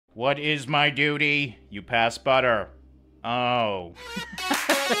What is my duty? You pass butter. Oh.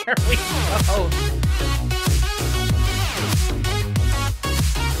 There we go.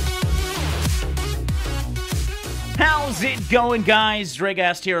 How's it going, guys?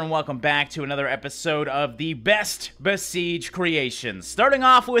 Dragast here, and welcome back to another episode of the best Besiege Creations. Starting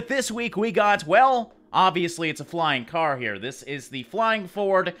off with this week, we got, well, obviously it's a flying car here. This is the Flying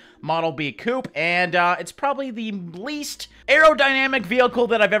Ford Model B Coupe, and it's probably the least aerodynamic vehicle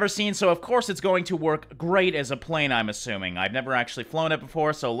that I've ever seen, so of course it's going to work great as a plane, I'm assuming. I've never actually flown it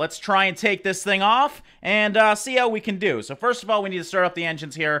before, so let's try and take this thing off and see how we can do. So first of all, we need to start up the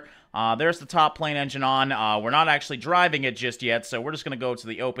engines here. There's the top plane engine on. We're not actually driving it just yet, so we're just going to go to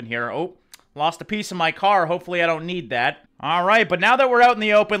the open here. Oh, lost a piece of my car. Hopefully I don't need that. Alright, but now that we're out in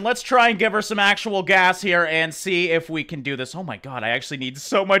the open, let's try and give her some actual gas here and see if we can do this. Oh my god, I actually need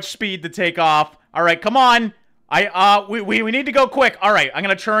so much speed to take off. Alright, come on. We need to go quick. Alright, I'm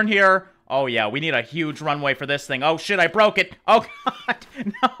going to turn here. Oh yeah, we need a huge runway for this thing. Oh shit, I broke it. Oh god,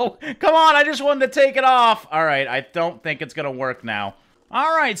 no. Come on, I just wanted to take it off. Alright, I don't think it's going to work now.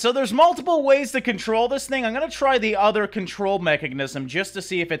 Alright, so there's multiple ways to control this thing. I'm going to try the other control mechanism just to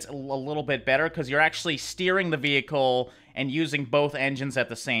see if it's a little bit better, because you're actually steering the vehicle and using both engines at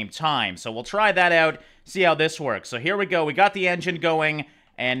the same time. So we'll try that out, see how this works. So here we go. We got the engine going,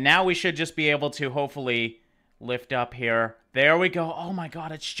 and now we should just be able to hopefully lift up here. There we go. Oh my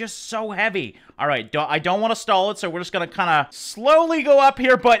god, it's just so heavy. Alright, I don't want to stall it, so we're just going to kind of slowly go up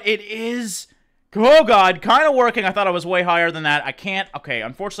here, but it is... Oh god, kind of working. I thought I was way higher than that. I can't. Okay,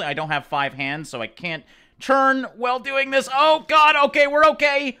 unfortunately, I don't have 5 hands, so I can't turn while doing this. Oh god, okay, we're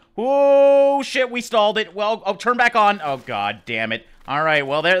okay. Oh shit, we stalled it. Well, oh, turn back on. Oh god, damn it. All right,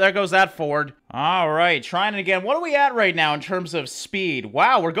 well, there goes that Ford. All right, trying it again. What are we at right now in terms of speed?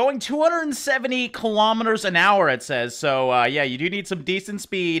 Wow, we're going 270 kilometers an hour, it says. So, yeah, you do need some decent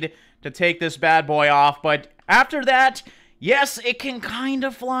speed to take this bad boy off. But after that... yes, it can kind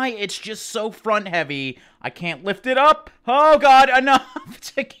of fly. It's just so front heavy. I can't lift it up. Oh god, enough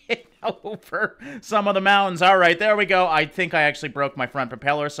to get over some of the mountains. All right, there we go. I think I actually broke my front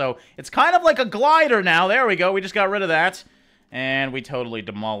propeller, so it's kind of like a glider now. There we go. We just got rid of that, and we totally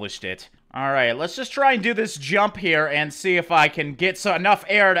demolished it. All right, let's just try and do this jump here and see if I can get enough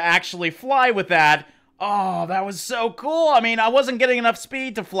air to actually fly with that. Oh, that was so cool. I mean, I wasn't getting enough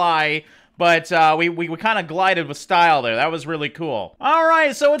speed to fly, but we kind of glided with style there. That was really cool.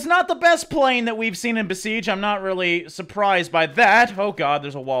 Alright, so it's not the best plane that we've seen in Besiege. I'm not really surprised by that. Oh god,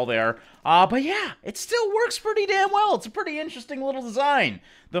 there's a wall there. But yeah, it still works pretty damn well. It's a pretty interesting little design.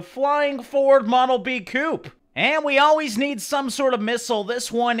 The Flying Ford Model B Coupe. And we always need some sort of missile.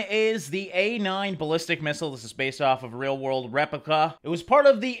 This one is the A9 ballistic missile. This is based off of real-world replica. It was part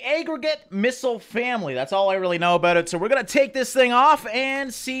of the aggregate missile family. That's all I really know about it. So we're going to take this thing off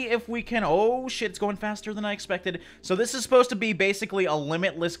and see if we can... oh, shit, it's going faster than I expected. So this is supposed to be basically a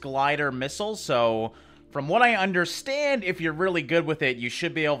limitless glider missile. So from what I understand, if you're really good with it, you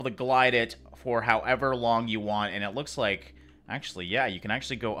should be able to glide it for however long you want. And it looks like... actually, yeah, you can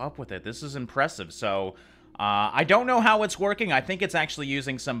actually go up with it. This is impressive. So... I don't know how it's working. I think it's actually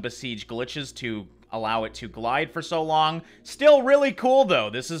using some Besiege glitches to allow it to glide for so long. Still really cool,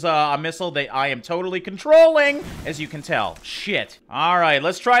 though. This is a missile that I am totally controlling, as you can tell. Shit. All right,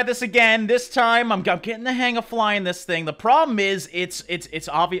 let's try this again. This time, I'm getting the hang of flying this thing. The problem is,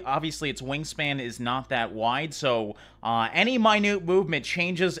 obviously, its wingspan is not that wide, so any minute movement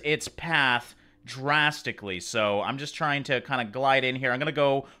changes its path drastically. So I'm just trying to kind of glide in here. I'm gonna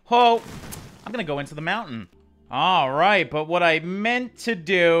go... oh! I'm gonna go into the mountain. Alright, but what I meant to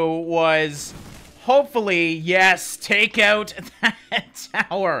do was, hopefully, yes, take out that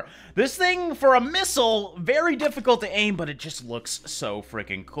tower. This thing, for a missile, very difficult to aim, but it just looks so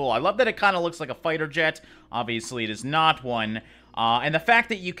freaking cool. I love that it kind of looks like a fighter jet. Obviously, it is not one. And the fact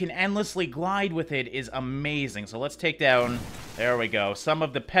that you can endlessly glide with it is amazing. So let's take down, there we go, some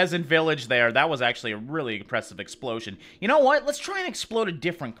of the peasant village there. That was actually a really impressive explosion. You know what? Let's try and explode a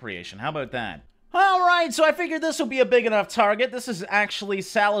different creation. How about that? Alright, so I figured this will be a big enough target. This is actually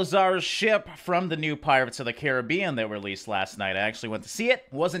Salazar's ship from the new Pirates of the Caribbean that released last night. I actually went to see it.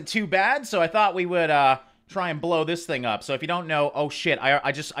 Wasn't too bad, so I thought we would, try and blow this thing up. So if you don't know, oh shit,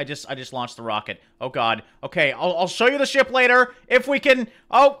 I just launched the rocket. Oh god. Okay, I'll show you the ship later if we can.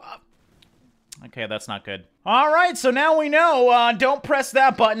 Oh, okay, that's not good. All right, so now we know. Don't press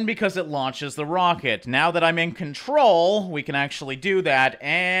that button because it launches the rocket. Now that I'm in control, we can actually do that,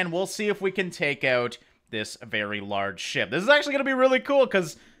 and we'll see if we can take out this very large ship. This is actually gonna be really cool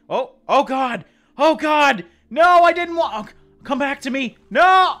because oh god, oh god, no, I didn't want. Oh, come back to me,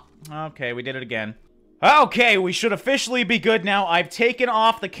 no. Okay, we did it again. Okay, we should officially be good now. I've taken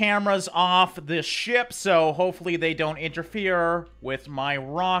off the cameras off the ship, so hopefully they don't interfere with my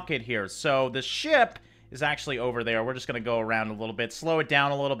rocket here. So the ship is actually over there. We're just going to go around a little bit, slow it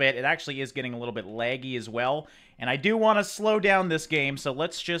down a little bit. It actually is getting a little bit laggy as well. And I do want to slow down this game, so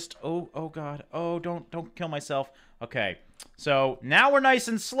let's just... Oh God. Oh, don't kill myself. Okay, so now we're nice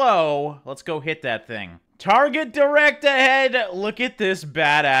and slow. Let's go hit that thing. Target direct ahead! Look at this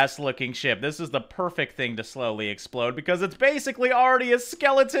badass looking ship. This is the perfect thing to slowly explode because it's basically already a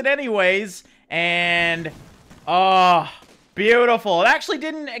skeleton anyways. And, oh, beautiful. It actually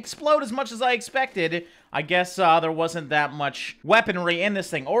didn't explode as much as I expected. I guess there wasn't that much weaponry in this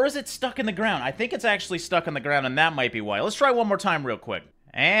thing. Or is it stuck in the ground? I think it's actually stuck in the ground and that might be why. Let's try one more time real quick.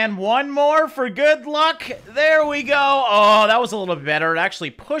 And one more for good luck. There we go. Oh, that was a little bit better. It actually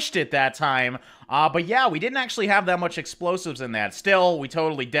pushed it that time. But yeah, we didn't actually have that much explosives in that. Still, we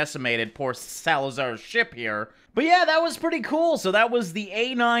totally decimated poor Salazar's ship here. But yeah, that was pretty cool. So that was the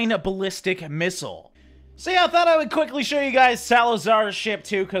A9 ballistic missile. So yeah, I thought I would quickly show you guys Salazar's ship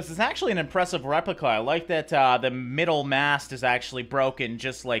too, because it's actually an impressive replica. I like that the middle mast is actually broken,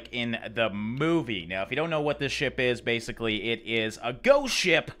 just like in the movie. Now, if you don't know what this ship is, basically it is a ghost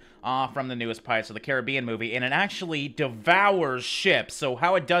ship from the newest Pirates of the Caribbean movie, and it actually devours ships. So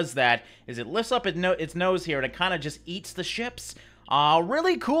how it does that is it lifts up its nose here, and it kind of just eats the ships.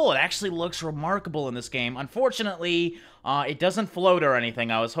 Really cool. It actually looks remarkable in this game. Unfortunately, it doesn't float or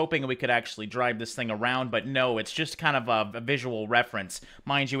anything. I was hoping we could actually drive this thing around, but no, it's just kind of a visual reference.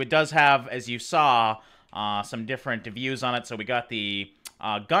 Mind you, it does have, as you saw, some different views on it. So we got the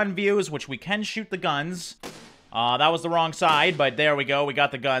gun views, which we can shoot the guns. That was the wrong side, but there we go. We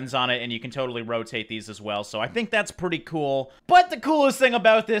got the guns on it, and you can totally rotate these as well. So I think that's pretty cool. But the coolest thing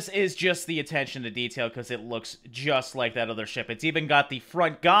about this is just the attention to detail, because it looks just like that other ship. It's even got the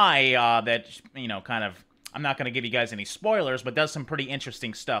front guy that, you know, kind of... I'm not going to give you guys any spoilers, but does some pretty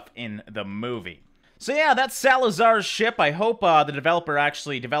interesting stuff in the movie. So yeah, that's Salazar's ship. I hope the developer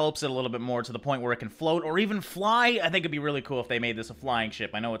actually develops it a little bit more to the point where it can float or even fly. I think it'd be really cool if they made this a flying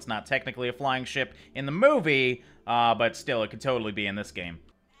ship. I know it's not technically a flying ship in the movie, but still, it could totally be in this game.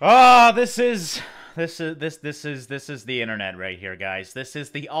 This is the internet right here, guys. This is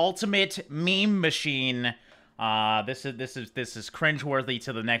the ultimate meme machine. This is cringeworthy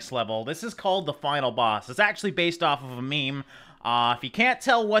to the next level. This is called the final boss. It's actually based off of a meme. If you can't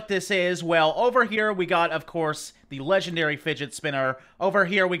tell what this is, well, over here we got, of course, the legendary fidget spinner. Over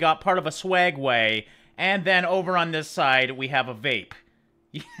here we got part of a swagway. And then over on this side we have a vape.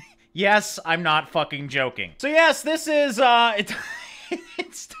 Yes, I'm not fucking joking. So yes, this is, it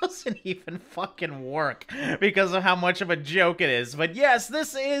doesn't even fucking work because of how much of a joke it is. But yes,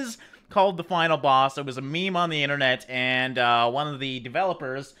 this is called the final boss. It was a meme on the internet, and one of the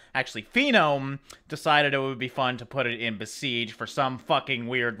developers, actually Phenome, decided it would be fun to put it in Besiege for some fucking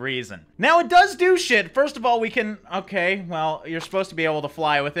weird reason. Now, it does do shit. First of all, we can... Okay, well, you're supposed to be able to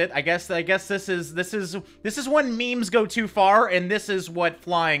fly with it. I guess this is when memes go too far, and this is what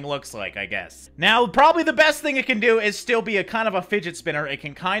flying looks like, I guess. Now, probably the best thing it can do is still be a kind of a fidget spinner. It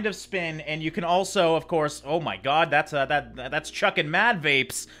can kind of spin, and you can also, of course... Oh my god, that's chucking mad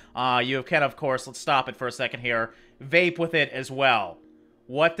vapes. You can, of course, let's stop it for a second here, vape with it as well.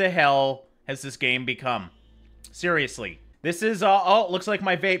 What the hell has this game become? Seriously. This is, oh, looks like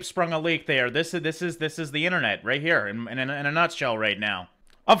my vape sprung a leak there. This is the internet right here in a nutshell right now.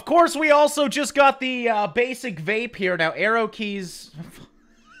 Of course, we also just got the basic vape here. Now, arrow keys...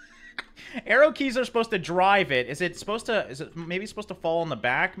 arrow keys are supposed to drive it. Is it maybe supposed to fall on the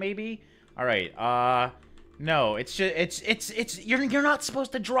back, maybe? All right, no, it's just, you're not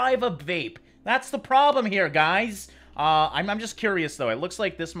supposed to drive a vape. That's the problem here, guys. I'm just curious, though. It looks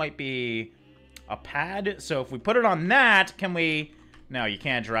like this might be a pad. So if we put it on that, can we... No, you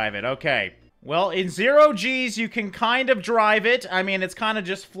can't drive it. Okay. Well, in 0 Gs, you can kind of drive it. I mean, it's kind of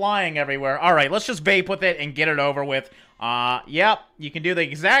just flying everywhere. All right, let's just vape with it and get it over with. Yep, you can do the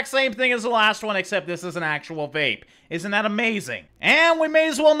exact same thing as the last one, except this is an actual vape. Isn't that amazing? And we may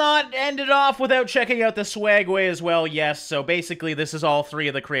as well not end it off without checking out the swagway as well. Yes, so basically this is all 3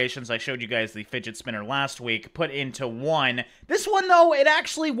 of the creations. I showed you guys the fidget spinner last week, put into one. This one, though, it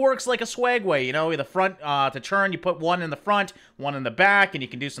actually works like a swagway. You know, the front, to turn, you put one in the front, one in the back, and you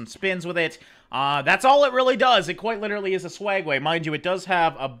can do some spins with it. That's all it really does. It quite literally is a swagway. Mind you, it does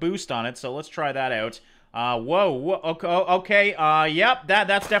have a boost on it, so let's try that out. Whoa, okay, yep,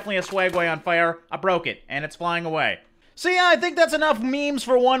 that's definitely a swagway on fire. I broke it, and it's flying away. So yeah, I think that's enough memes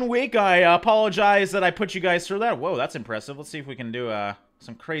for 1 week. I apologize that I put you guys through that. Whoa, that's impressive. Let's see if we can do,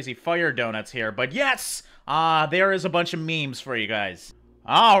 some crazy fire donuts here. But yes, there is a bunch of memes for you guys.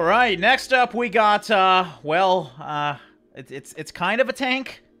 All right, next up we got, it's kind of a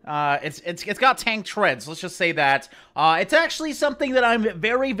tank. It's got tank treads, let's just say that. It's actually something that I'm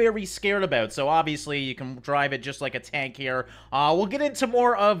very, very scared about, so obviously you can drive it just like a tank here. We'll get into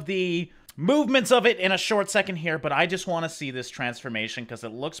more of the movements of it in a short second here, but I just want to see this transformation because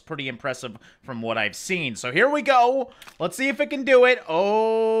it looks pretty impressive from what I've seen. So here we go. Let's see if it can do it.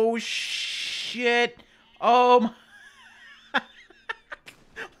 Oh, shit. Oh,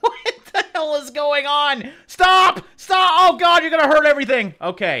 what the hell is going on? Stop! Stop! Oh god, you're gonna hurt everything!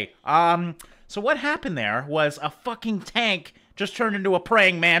 Okay, so what happened there was a fucking tank just turned into a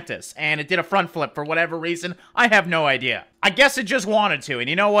praying mantis, and it did a front flip for whatever reason. I have no idea. I guess it just wanted to, and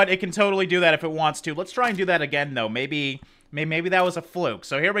you know what? It can totally do that if it wants to. Let's try and do that again, though. Maybe that was a fluke.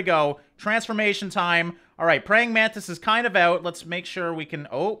 So here we go. Transformation time. Alright, praying mantis is kind of out. Let's make sure we can...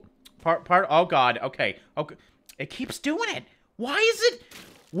 Oh, oh god, okay. Okay. It keeps doing it. Why is it...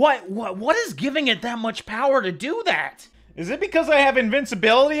 What is giving it that much power to do that? Is it because I have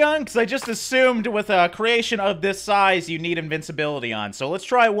invincibility on? Because I just assumed with a creation of this size, you need invincibility on. So let's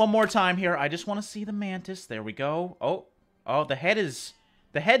try it one more time here. I just want to see the mantis. There we go. Oh, the head's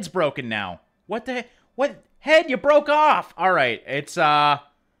broken now. What head? You broke off. All right, it's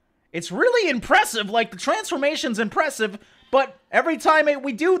really impressive. Like, the transformation's impressive, but every time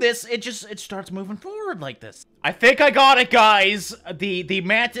we do this, it starts moving forward like this. I think I got it, guys. The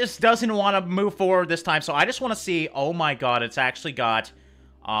Mantis doesn't want to move forward this time, so I just want to see... Oh my god, it's actually got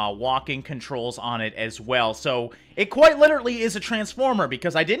walking controls on it as well. So it quite literally is a transformer,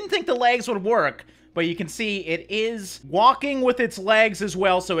 because I didn't think the legs would work, but you can see it is walking with its legs as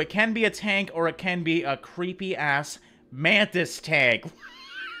well, so it can be a tank or it can be a creepy-ass Mantis tank.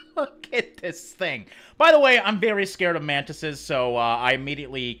 Look at this thing. By the way, I'm very scared of mantises, so I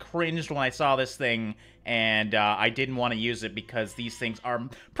immediately cringed when I saw this thing, and I didn't want to use it because these things are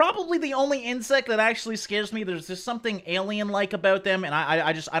probably the only insect that actually scares me. There's just something alien-like about them, and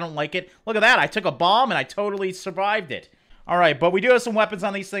I don't like it. Look at that. I took a bomb, and I totally survived it. Alright, but we do have some weapons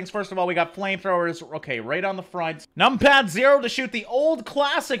on these things. First of all, we got flamethrowers. Okay, right on the front. Numpad 0 to shoot the old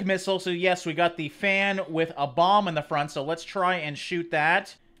classic missile. So yes, we got the fan with a bomb in the front, so let's try and shoot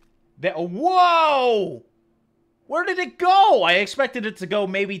that. Whoa! Where did it go? I expected it to go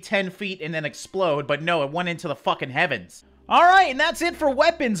maybe 10 feet and then explode, but no, it went into the fucking heavens. Alright, and that's it for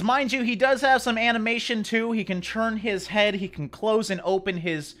weapons. Mind you, he does have some animation too. He can turn his head, he can close and open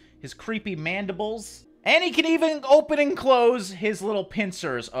his creepy mandibles. And he can even open and close his little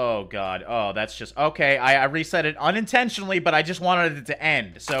pincers. Oh god, oh, that's just... Okay, I reset it unintentionally, but I just wanted it to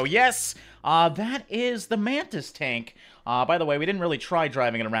end. So yes, that is the Mantis tank. By the way, we didn't really try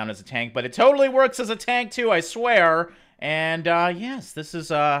driving it around as a tank, but it totally works as a tank too, I swear. And, yes, this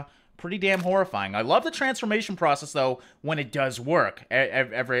is, pretty damn horrifying. I love the transformation process, though, when it does work.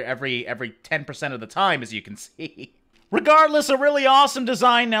 Every 10% of the time, as you can see. Regardless, a really awesome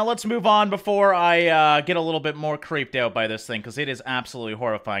design. Now, let's move on before I, get a little bit more creeped out by this thing, because it is absolutely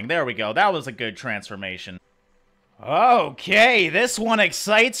horrifying. There we go. That was a good transformation. Okay, this one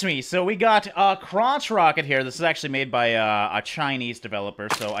excites me. So we got a crotch rocket here. This is actually made by a Chinese developer,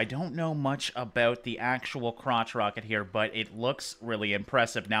 so I don't know much about the actual crotch rocket here, but it looks really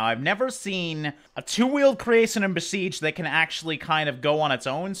impressive. Now, I've never seen a two-wheeled creation in Besiege that can actually kind of go on its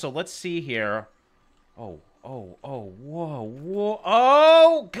own, so let's see here. Oh, whoa,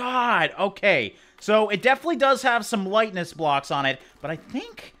 oh, God, okay. So it definitely does have some lightness blocks on it, but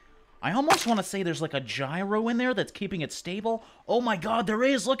I almost want to say there's like a gyro in there that's keeping it stable. Oh my god, there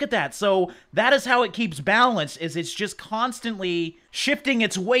is! Look at that! So that is how it keeps balance, is it's just constantly shifting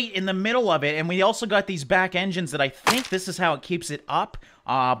its weight in the middle of it. And we also got these back engines that I think this is how it keeps it up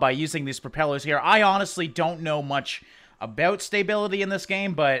by using these propellers here. I honestly don't know much about stability in this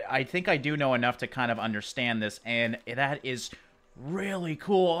game, but I think I do know enough to kind of understand this, and that is really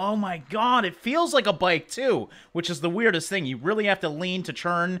cool. Oh my god, it feels like a bike too, which is the weirdest thing. You really have to lean to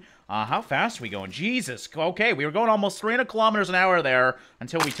turn. How fast are we going? Jesus. Okay, we were going almost 300 kilometers an hour there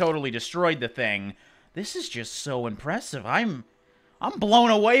until we totally destroyed the thing. This is just so impressive. I'm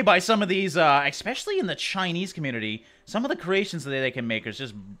blown away by some of these, especially in the Chinese community. Some of the creations that they can make is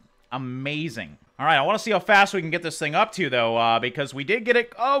just amazing. All right, I want to see how fast we can get this thing up to, though, because we did get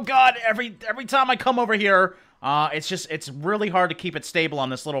it. Oh god, every time I come over here, it's really hard to keep it stable on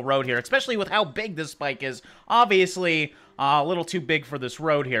this little road here, especially with how big this bike is. Obviously, a little too big for this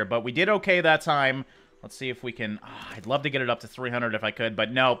road here, but we did okay that time. Let's see if we can... I'd love to get it up to 300 if I could,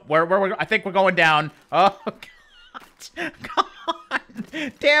 but no. I think we're going down. Oh, God. God.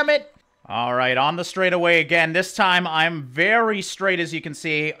 Damn it. All right, on the straightaway again. This time, I'm very straight, as you can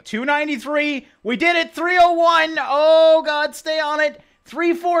see. 293. We did it. 301. Oh, God, stay on it.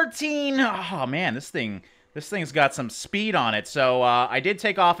 314. Oh, man, this thing's got some speed on it. So, I did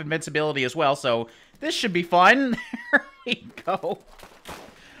take off invincibility as well, so this should be fun. There we go.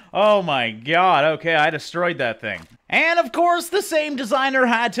 Oh my god, okay, I destroyed that thing. And of course, the same designer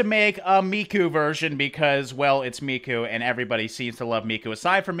had to make a Miku version because, well, it's Miku, and everybody seems to love Miku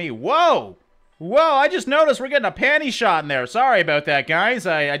aside from me. Whoa! Whoa, I just noticed we're getting a panty shot in there. Sorry about that, guys.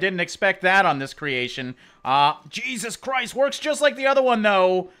 I didn't expect that on this creation. Jesus Christ, works just like the other one,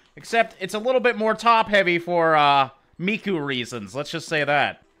 though. Except it's a little bit more top-heavy for, Miku reasons. Let's just say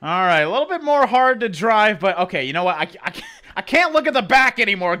that. Alright, a little bit more hard to drive, but okay, you know what? I can't look at the back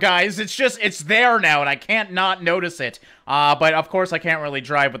anymore, guys. It's there now, and I can't not notice it. But of course, I can't really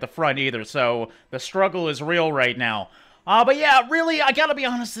drive with the front either, so the struggle is real right now. But yeah, really, I gotta be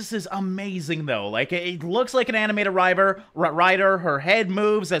honest, this is amazing, though. Like, it looks like an animated rider. Her head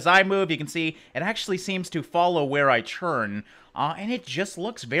moves as I move. You can see it actually seems to follow where I turn. And it just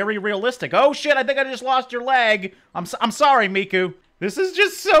looks very realistic. Oh, shit, I think I just lost your leg. I'm sorry, Miku. This is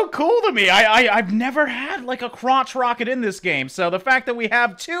just so cool to me. I've never had, like, a crotch rocket in this game, so the fact that we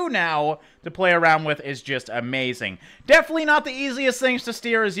have two now to play around with is just amazing. Definitely not the easiest things to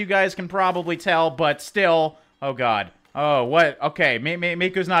steer, as you guys can probably tell, but still, oh god. Oh, what? Okay,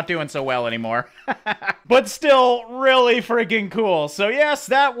 Miku's not doing so well anymore. But still, really friggin' cool. So yes,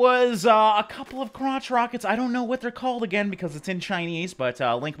 that was a couple of crotch rockets. I don't know what they're called again because it's in Chinese, but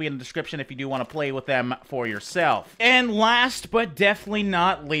link me in the description if you do want to play with them for yourself. And last, but definitely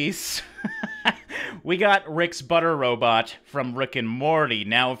not least, we got Rick's butter robot from Rick and Morty.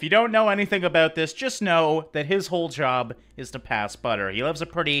 Now, if you don't know anything about this, just know that his whole job is to pass butter. He lives a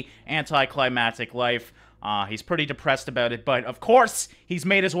pretty anticlimactic life. He's pretty depressed about it, but of course, he's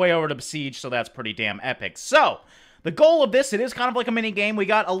made his way over to Besiege, so that's pretty damn epic. So, the goal of this, it is kind of like a mini game. We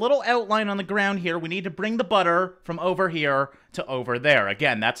got a little outline on the ground here. We need to bring the butter from over here to over there.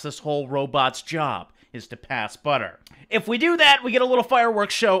 Again, that's this whole robot's job, is to pass butter. If we do that, we get a little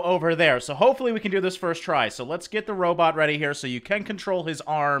fireworks show over there. So hopefully we can do this first try. So let's get the robot ready here so you can control his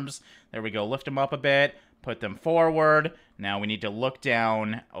arms. There we go. Lift him up a bit. Put them forward. Now we need to look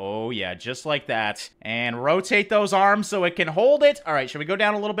down. Oh, yeah, just like that. And rotate those arms so it can hold it. All right, should we go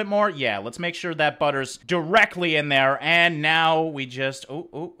down a little bit more? Yeah, let's make sure that butter's directly in there. And now we just...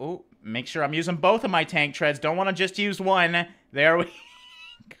 Oh. Make sure I'm using both of my tank treads. Don't want to just use one. There we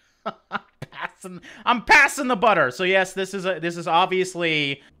go. I'm passing the butter. So yes, this is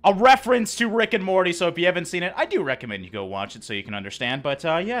obviously a reference to Rick and Morty. So if you haven't seen it, I do recommend you go watch it so you can understand. But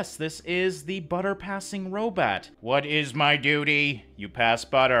yes, this is the butter passing robot. What is my duty? You pass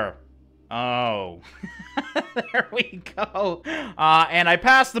butter. Oh, there we go. And I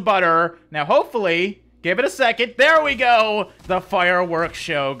passed the butter. Now hopefully, give it a second. There we go. The fireworks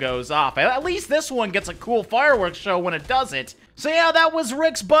show goes off. At least this one gets a cool fireworks show when it does it. So yeah, that was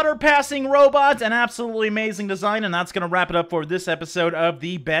Rick's butter passing robot, an absolutely amazing design, and that's going to wrap it up for this episode of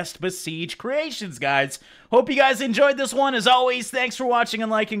the Best Besiege Creations, guys. Hope you guys enjoyed this one. As always, thanks for watching and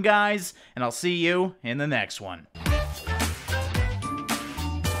liking, guys, and I'll see you in the next one.